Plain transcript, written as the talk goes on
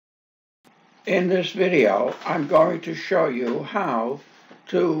In this video, I'm going to show you how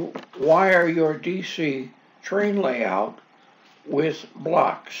to wire your DC train layout with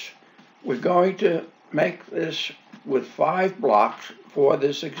blocks. We're going to make this with 5 blocks for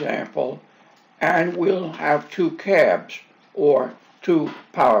this example, and we'll have 2 cabs or 2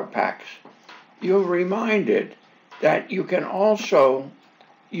 power packs. You're reminded that you can also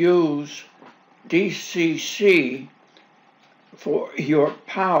use DCC for your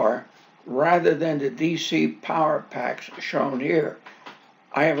power rather than the DC power packs shown here.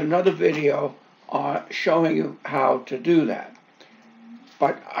 I have another video showing you how to do that.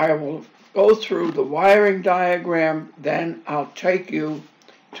 But I will go through the wiring diagram, then I'll take you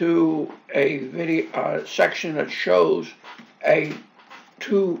to a video section that shows a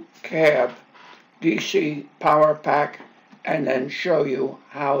 2-cab DC power pack, and then show you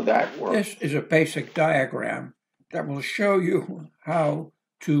how that works. This is a basic diagram that will show you how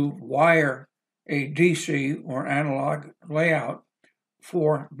to wire a DC or analog layout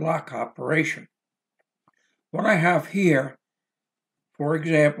for block operation. What I have here, for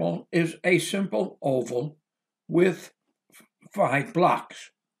example, is a simple oval with 5 blocks.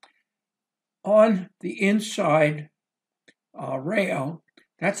 On the inside rail,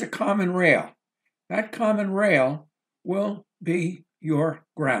 that's a common rail. That common rail will be your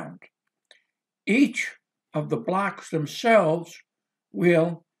ground. Each of the blocks themselves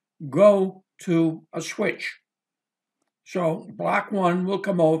will go to a switch. So block 1 will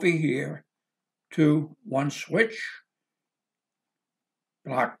come over here to one switch,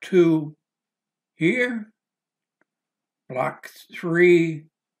 block 2 here, block 3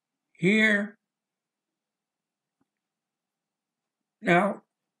 here. Now,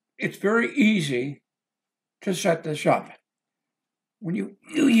 it's very easy to set this up. When you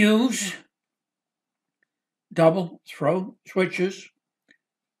use double throw switches,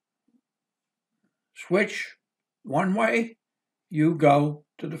 switch one way, you go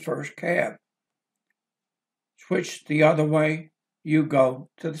to the first cab. Switch the other way, you go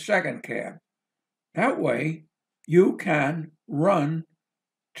to the second cab. That way, you can run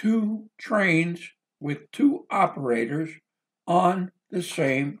 2 trains with 2 operators on the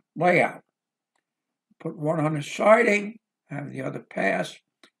same layout. Put one on the siding, have the other pass.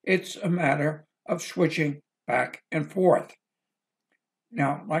 It's a matter of switching back and forth.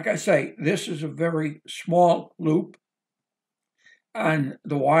 Now, like I say, this is a very small loop, and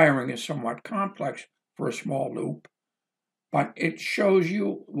the wiring is somewhat complex for a small loop, but it shows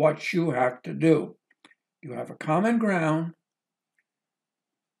you what you have to do. You have a common ground,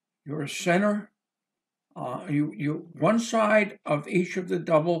 your center, one side of each of the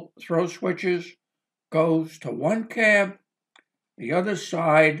double throw switches goes to one cab, the other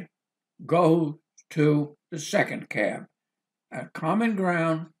side goes to the second cab. A common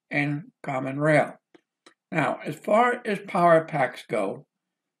ground and common rail. Now, as far as power packs go,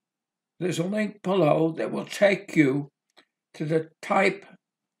 there's a link below that will take you to the type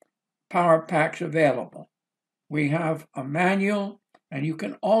power packs available. We have a manual, and you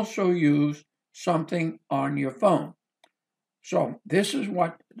can also use something on your phone. So this is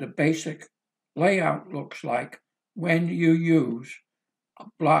what the basic layout looks like when you use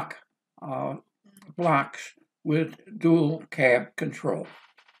blocks with dual cab control.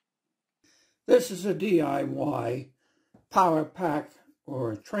 This is a DIY power pack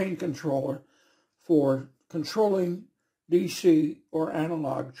or train controller for controlling DC or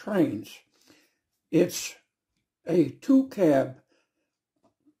analog trains. It's a 2-cab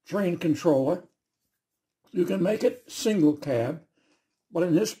train controller. You can make it single cab, but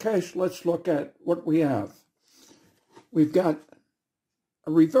in this case, let's look at what we have. We've got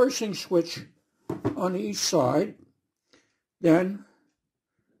a reversing switch on each side. Then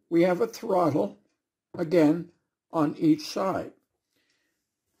we have a throttle, again, on each side.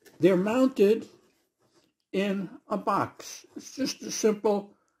 They're mounted in a box. It's just a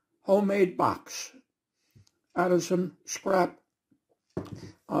simple homemade box out of some scrap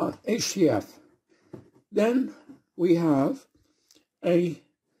HTF. Then we have a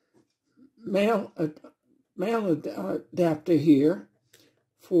male adapter here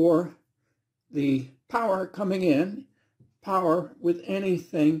for the power coming in, power with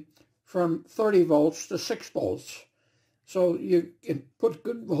anything from 30 volts to 6 volts. So you can put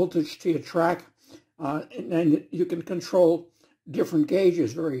good voltage to your track, and then you can control different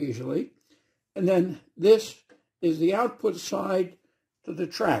gauges very easily. And then this is the output side to the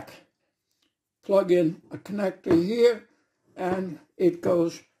track. Plug in a connector here, and it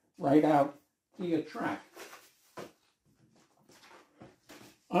goes right out to your track.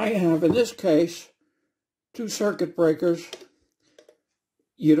 I have, in this case, 2 circuit breakers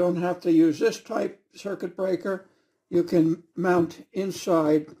You don't have to use this type circuit breaker. You can mount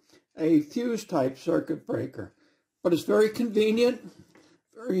inside a fuse type circuit breaker. But it's very convenient,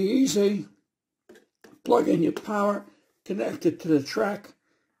 very easy. Plug in your power, connect it to the track,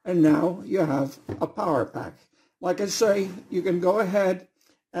 and now you have a power pack. Like I say, you can go ahead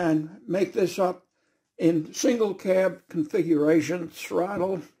and make this up in single cab configuration,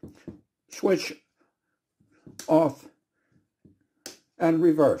 throttle, switch off and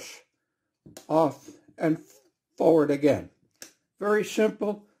reverse, off and forward again. Very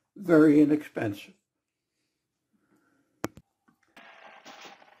simple, very inexpensive.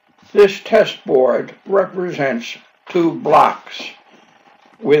 This test board represents 2 blocks.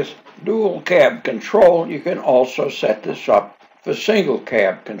 With dual cab control, you can also set this up for single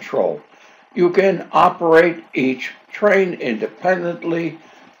cab control. You can operate each train independently,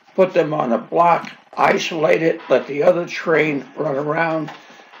 put them on a block, isolate it, let the other train run around.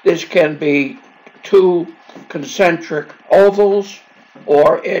 This can be 2 concentric ovals,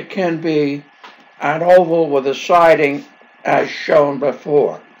 or it can be an oval with a siding as shown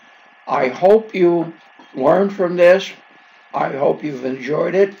before. I hope you learned from this. I hope you've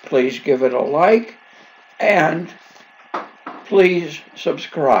enjoyed it. Please give it a like and please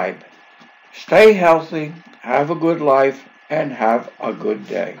subscribe. Stay healthy, have a good life, and have a good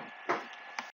day.